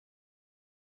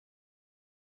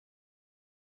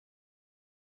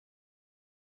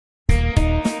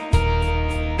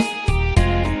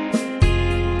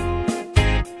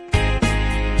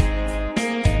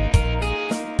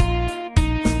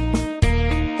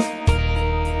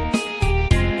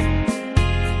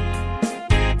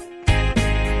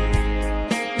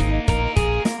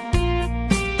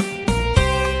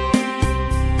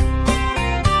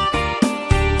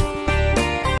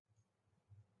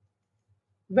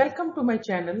Welcome to my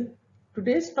channel.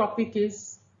 Today's topic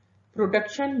is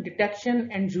production,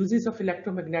 detection and uses of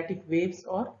electromagnetic waves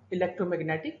or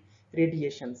electromagnetic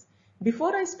radiations.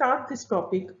 Before I start this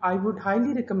topic, I would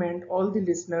highly recommend all the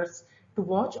listeners to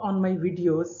watch on my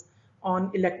videos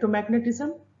on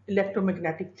electromagnetism,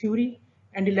 electromagnetic theory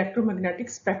and electromagnetic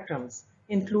spectrums,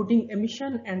 including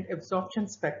emission and absorption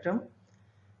spectrum,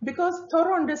 because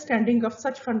thorough understanding of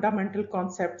such fundamental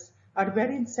concepts are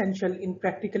very essential in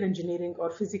practical engineering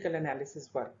or physical analysis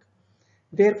work.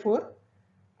 Therefore,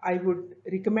 I would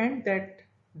recommend that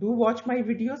do watch my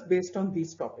videos based on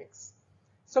these topics.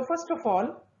 So first of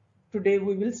all, today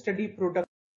we will study production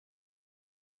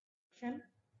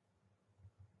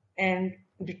and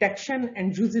detection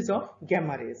and uses of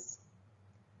gamma rays.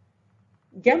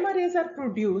 Gamma rays are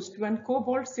produced when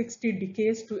cobalt-60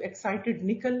 decays to excited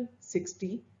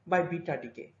nickel-60 by beta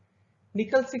decay.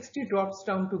 Nickel-60 drops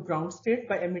down to ground state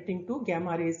by emitting two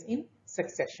gamma rays in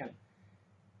succession.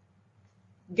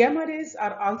 Gamma rays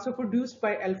are also produced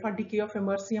by alpha decay of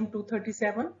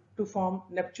americium-237 to form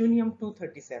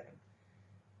neptunium-237.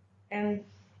 And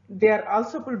they are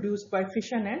also produced by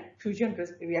fission and fusion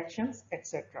reactions,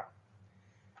 etc.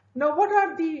 Now, what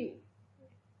are the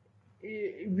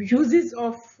uses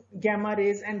of gamma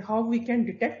rays and how we can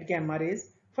detect gamma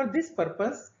rays? For this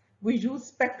purpose, we use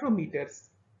spectrometers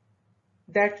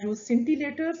that use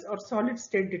scintillators or solid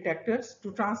state detectors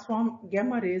to transform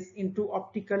gamma rays into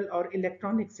optical or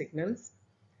electronic signals.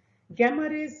 Gamma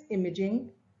rays imaging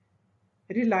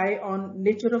rely on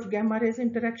nature of gamma rays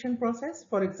interaction process,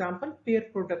 for example, pair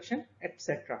production,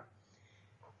 etc.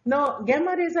 Now,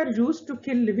 gamma rays are used to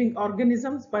kill living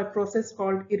organisms by process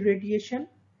called irradiation.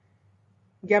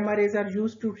 Gamma rays are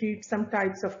used to treat some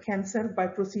types of cancer by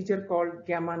procedure called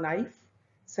gamma knife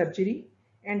surgery,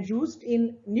 and used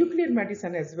in nuclear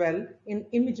medicine as well in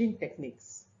imaging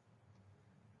techniques.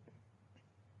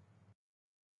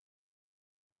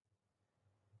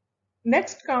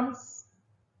 Next comes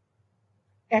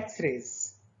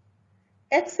X-rays.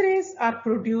 X-rays are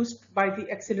produced by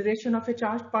the acceleration of a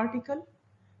charged particle,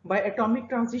 by atomic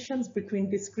transitions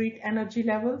between discrete energy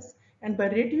levels, and by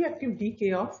radioactive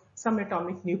decay of some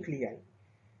atomic nuclei.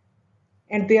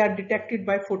 And they are detected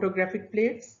by photographic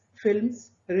plates,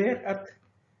 films, rare earth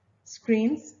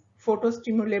screens,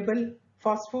 photostimulable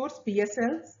phosphors,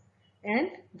 PSLs, and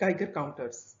Geiger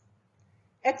counters.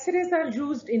 X-rays are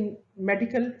used in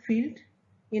medical field,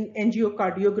 in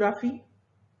angiocardiography,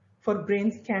 for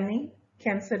brain scanning,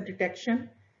 cancer detection,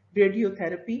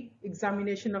 radiotherapy,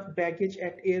 examination of baggage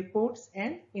at airports,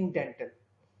 and in dental.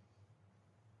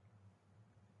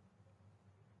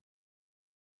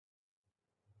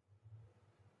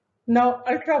 Now,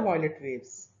 ultraviolet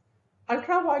waves.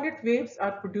 Ultraviolet waves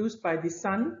are produced by the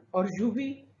sun or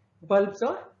UV bulbs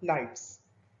or lights,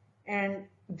 and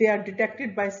they are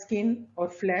detected by skin or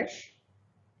flesh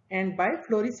and by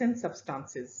fluorescent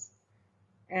substances,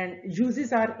 and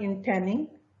uses are in tanning,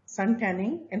 sun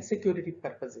tanning, and security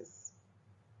purposes.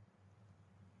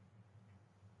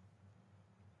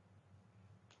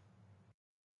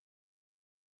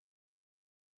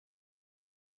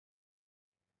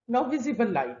 Now, visible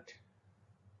light.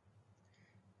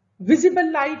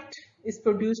 Visible light is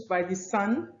produced by the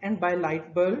sun and by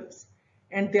light bulbs,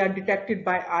 and they are detected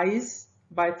by eyes,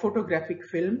 by photographic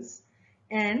films,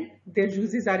 and their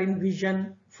uses are in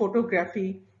vision,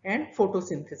 photography, and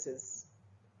photosynthesis.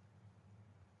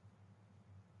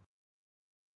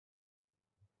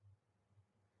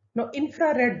 Now,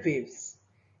 infrared waves.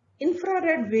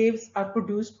 Infrared waves are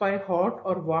produced by hot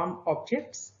or warm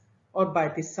objects or by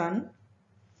the sun,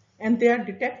 and they are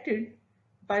detected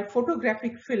by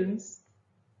photographic films,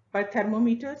 by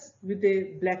thermometers with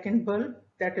a blackened bulb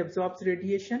that absorbs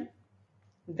radiation,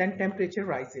 then temperature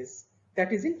rises.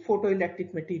 That is in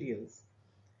photoelectric materials.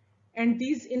 And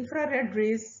these infrared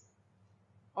rays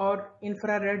or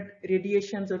infrared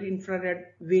radiations or infrared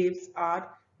waves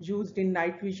are used in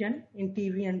night vision, in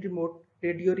TV and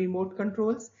radio remote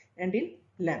controls, and in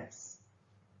lamps.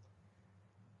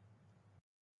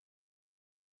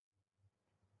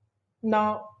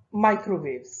 Now,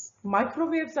 microwaves.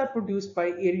 Microwaves are produced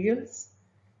by aerials,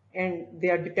 and they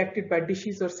are detected by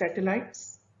dishes or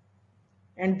satellites,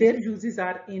 and their uses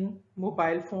are in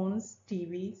mobile phones,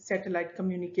 TV, satellite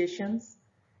communications,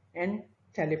 and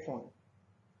telephone.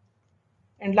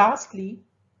 And lastly,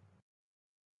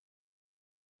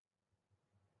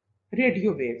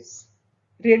 radio waves.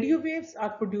 Radio waves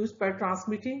are produced by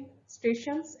transmitting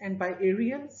stations and by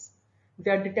aerials.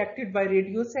 They are detected by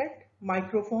radio set,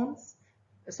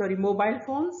 mobile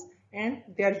phones, and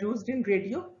they are used in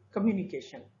radio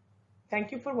communication.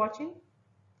 Thank you for watching.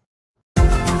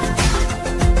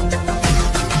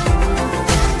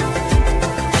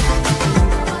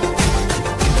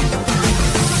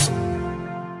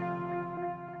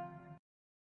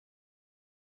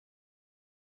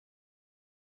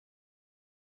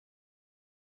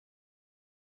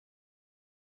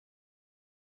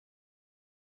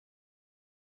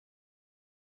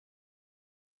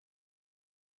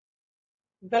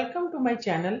 Welcome to my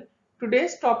channel.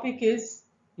 Today's topic is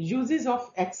uses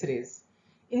of X-rays.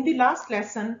 In the last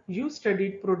lesson, you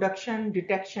studied production,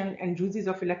 detection and uses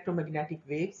of electromagnetic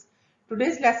waves.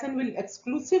 Today's lesson will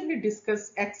exclusively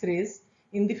discuss X-rays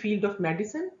in the field of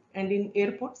medicine and in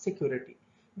airport security.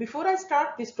 Before I start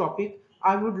this topic,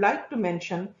 I would like to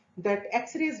mention that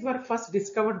X-rays were first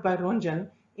discovered by Roentgen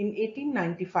in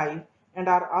 1895 and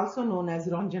are also known as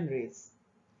Roentgen rays.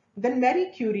 Then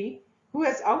Marie Curie, who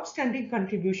has outstanding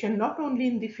contribution not only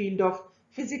in the field of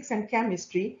physics and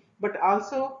chemistry, but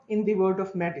also in the world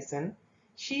of medicine.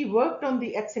 She worked on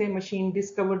the X-ray machine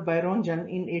discovered by Roentgen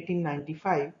in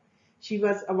 1895. She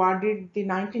was awarded the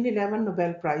 1911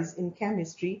 Nobel Prize in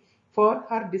Chemistry for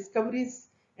her discoveries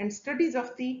and studies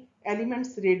of the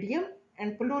elements radium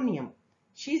and polonium.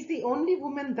 She is the only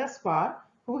woman thus far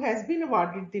who has been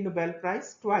awarded the Nobel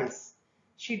Prize twice.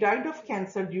 She died of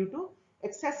cancer due to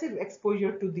excessive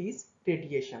exposure to these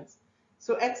radiations.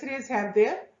 So X-rays have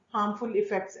their harmful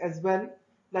effects as well,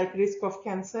 like risk of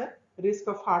cancer, risk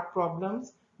of heart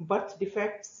problems, birth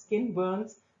defects, skin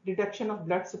burns, reduction of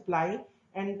blood supply,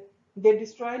 and they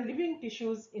destroy living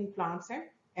tissues in plants and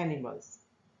animals.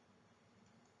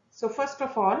 So first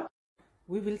of all,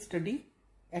 we will study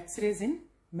X-rays in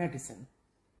medicine.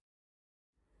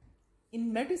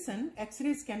 In medicine,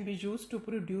 X-rays can be used to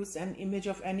produce an image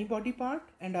of any body part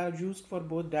and are used for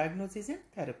both diagnosis and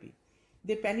therapy.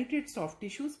 They penetrate soft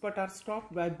tissues but are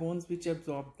stopped by bones which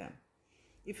absorb them.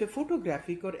 If a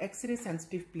photographic or X-ray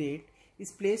sensitive plate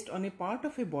is placed on a part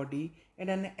of a body and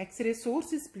an X-ray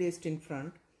source is placed in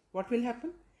front, what will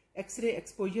happen? X-ray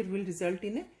exposure will result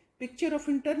in a picture of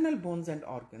internal bones and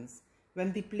organs.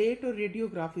 When the plate or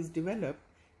radiograph is developed,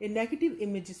 a negative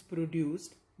image is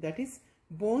produced, that is,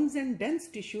 bones and dense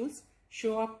tissues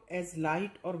show up as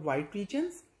light or white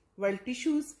regions, while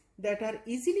tissues that are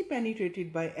easily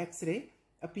penetrated by X-ray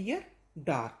appear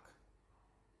dark.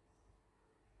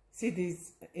 See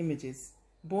these images.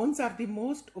 Bones are the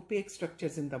most opaque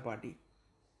structures in the body.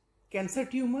 Cancer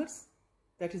tumors,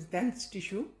 that is dense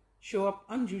tissue, show up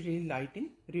unusually light in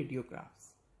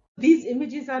radiographs. These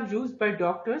images are used by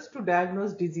doctors to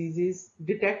diagnose diseases,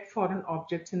 detect foreign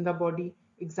objects in the body,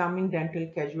 examine dental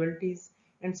casualties,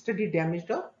 and study damaged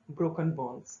or broken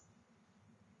bones.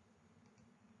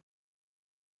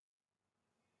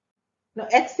 Now,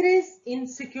 X-rays in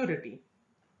security.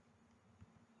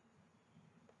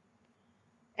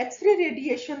 X-ray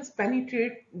radiations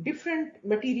penetrate different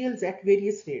materials at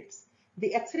various rates.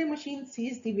 The X-ray machine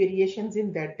sees the variations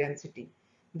in that density.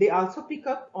 They also pick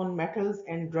up on metals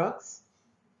and drugs.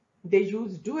 They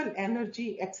use dual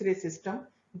energy X-ray system.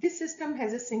 This system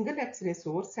has a single X-ray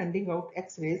source sending out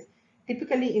X-rays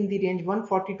typically in the range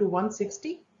 140 to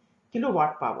 160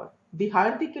 kilowatt power. The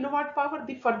higher the kilowatt power,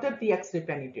 the further the X-ray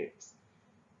penetrates.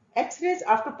 X-rays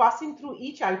after passing through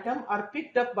each item are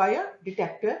picked up by a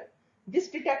detector. This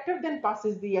detector then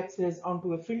passes the X-rays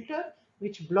onto a filter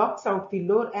which blocks out the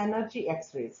lower energy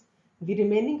X-rays. The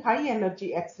remaining high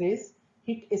energy X-rays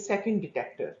hit a second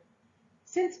detector.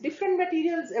 Since different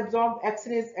materials absorb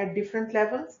X-rays at different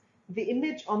levels, the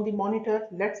image on the monitor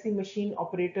lets the machine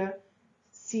operator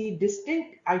see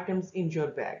distinct items in your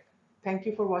bag. Thank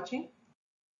you for watching.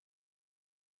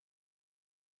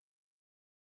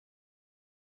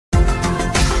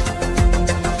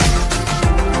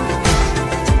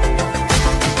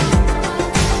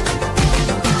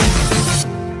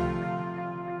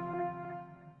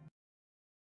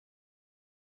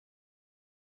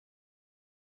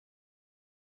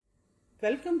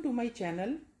 Welcome to my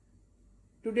channel.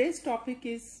 Today's topic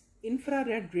is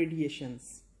infrared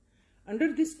radiations.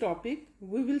 Under this topic,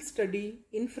 we will study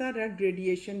infrared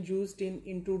radiation used in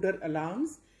intruder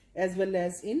alarms as well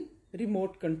as in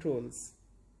remote controls.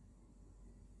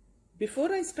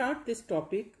 Before I start this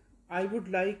topic, I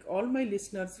would like all my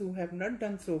listeners who have not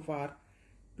done so far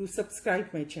to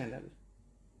subscribe my channel.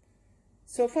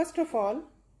 So first of all,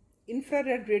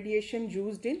 infrared radiation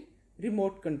used in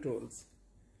remote controls.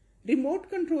 Remote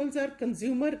controls are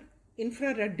consumer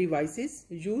infrared devices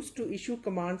used to issue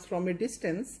commands from a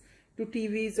distance to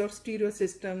TVs or stereo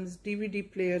systems,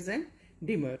 DVD players and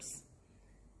dimmers.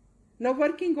 Now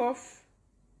working off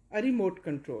a remote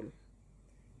control.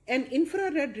 An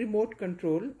infrared remote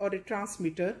control or a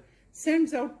transmitter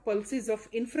sends out pulses of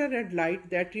infrared light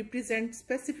that represent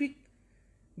specific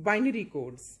binary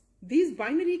codes. These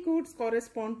binary codes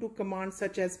correspond to commands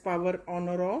such as power on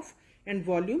or off and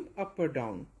volume up or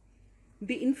down.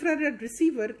 The infrared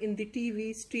receiver in the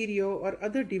TV, stereo or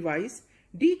other device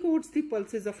decodes the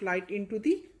pulses of light into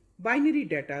the binary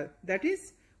data, that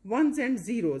is ones and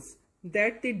zeros,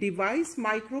 that the device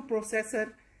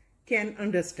microprocessor can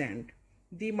understand.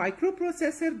 The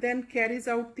microprocessor then carries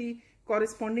out the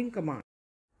corresponding command.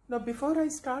 Now, before I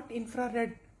start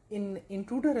infrared in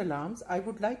intruder alarms, I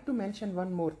would like to mention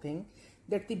one more thing,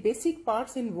 that the basic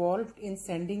parts involved in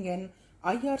sending an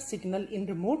IR signal in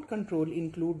remote control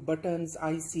include buttons,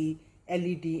 IC,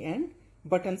 LED and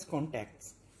buttons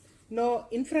contacts. Now,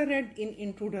 infrared in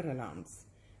intruder alarms.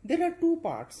 There are two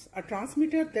parts, a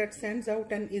transmitter that sends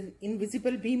out an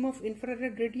invisible beam of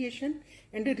infrared radiation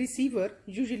and a receiver,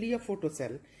 usually a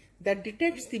photocell, that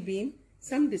detects the beam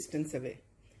some distance away.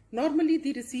 Normally,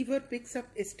 the receiver picks up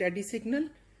a steady signal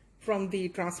from the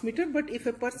transmitter, but if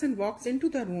a person walks into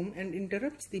the room and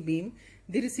interrupts the beam,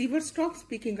 the receiver stops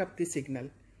picking up the signal.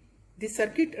 The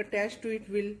circuit attached to it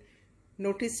will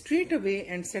notice straight away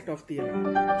and set off the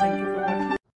alarm. Thank you for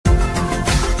watching.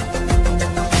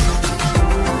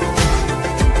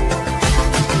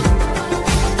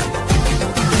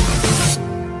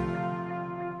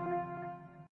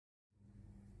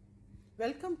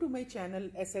 Welcome to my channel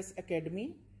SS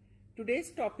Academy.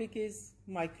 Today's topic is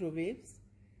microwaves.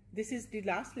 This is the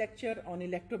last lecture on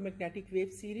electromagnetic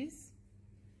wave series.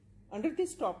 Under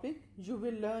this topic, you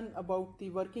will learn about the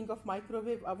working of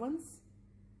microwave ovens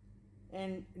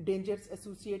and dangers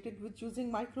associated with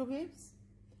using microwaves.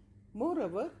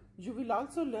 Moreover, you will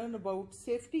also learn about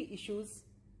safety issues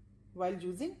while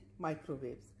using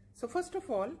microwaves. So first of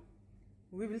all,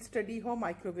 we will study how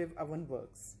microwave oven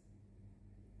works.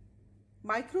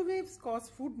 Microwaves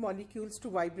cause food molecules to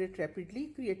vibrate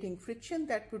rapidly, creating friction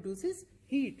that produces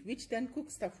heat, which then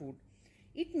cooks the food.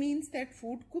 It means that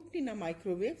food cooked in a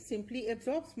microwave simply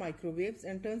absorbs microwaves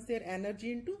and turns their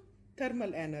energy into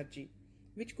thermal energy,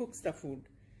 which cooks the food.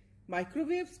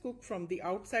 Microwaves cook from the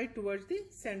outside towards the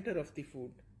center of the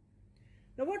food.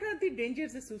 Now, what are the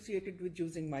dangers associated with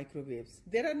using microwaves?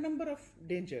 There are a number of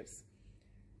dangers.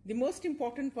 The most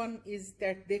important one is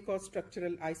that they cause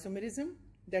structural isomerism,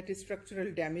 that is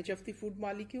structural damage of the food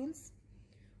molecules.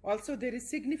 Also, there is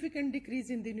significant decrease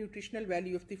in the nutritional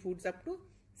value of the foods up to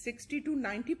 60 to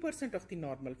 90% of the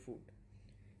normal food.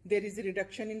 There is a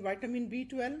reduction in vitamin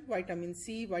B12, vitamin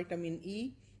C, vitamin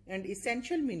E and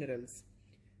essential minerals.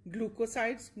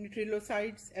 Glucosides,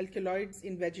 nucleosides, alkaloids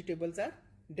in vegetables are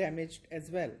damaged as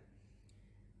well.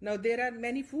 Now, there are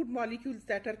many food molecules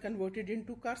that are converted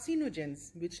into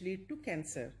carcinogens, which lead to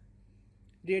cancer.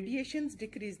 Radiations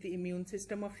decrease the immune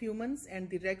system of humans, and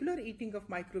the regular eating of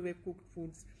microwave cooked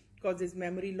foods causes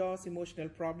memory loss, emotional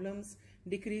problems,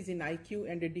 decrease in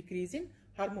IQ and a decrease in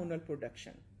hormonal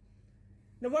production.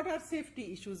 Now, what are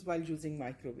safety issues while using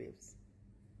microwaves?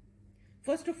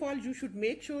 First of all, you should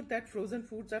make sure that frozen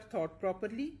foods are thawed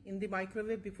properly in the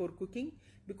microwave before cooking,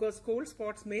 because cold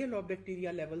spots may allow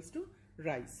bacteria levels to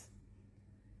rise.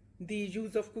 The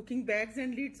use of cooking bags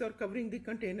and lids or covering the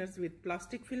containers with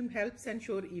plastic film helps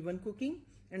ensure even cooking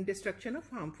and destruction of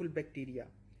harmful bacteria.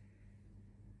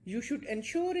 You should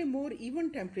ensure a more even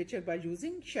temperature by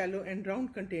using shallow and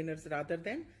round containers rather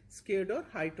than squared or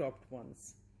high-topped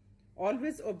ones.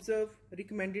 Always observe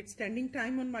recommended standing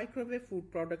time on microwave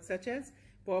food products such as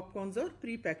popcorns or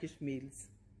pre-packaged meals.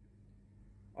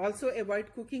 Also,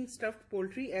 avoid cooking stuffed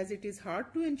poultry, as it is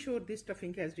hard to ensure the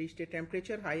stuffing has reached a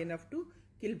temperature high enough to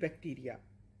kill bacteria.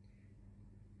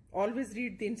 Always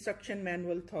read the instruction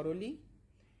manual thoroughly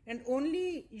and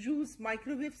only use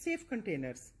microwave safe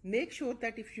containers. Make sure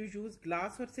that if you use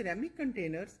glass or ceramic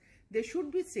containers, they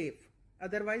should be safe.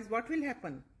 Otherwise, what will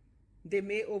happen? They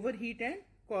may overheat and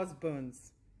cause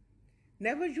burns.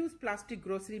 Never use plastic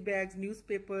grocery bags,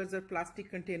 newspapers or plastic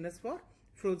containers for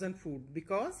frozen food,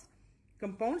 because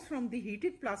compounds from the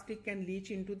heated plastic can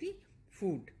leach into the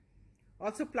food.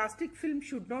 Also, plastic film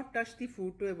should not touch the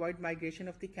food to avoid migration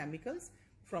of the chemicals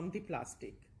from the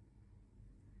plastic.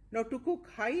 Now, to cook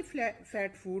high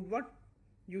fat food, what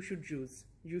you should use?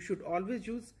 You should always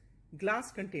use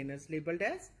glass containers labeled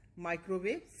as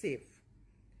microwave safe.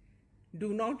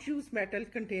 Do not use metal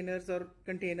containers or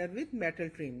container with metal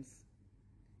trims.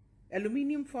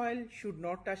 Aluminium foil should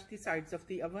not touch the sides of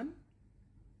the oven.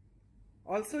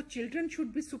 Also, children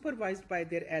should be supervised by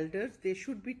their elders. They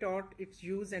should be taught its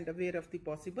use and aware of the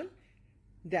possible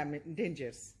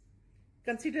dangers.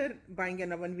 Consider buying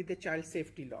an oven with a child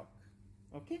safety lock.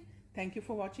 Okay, thank you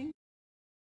for watching.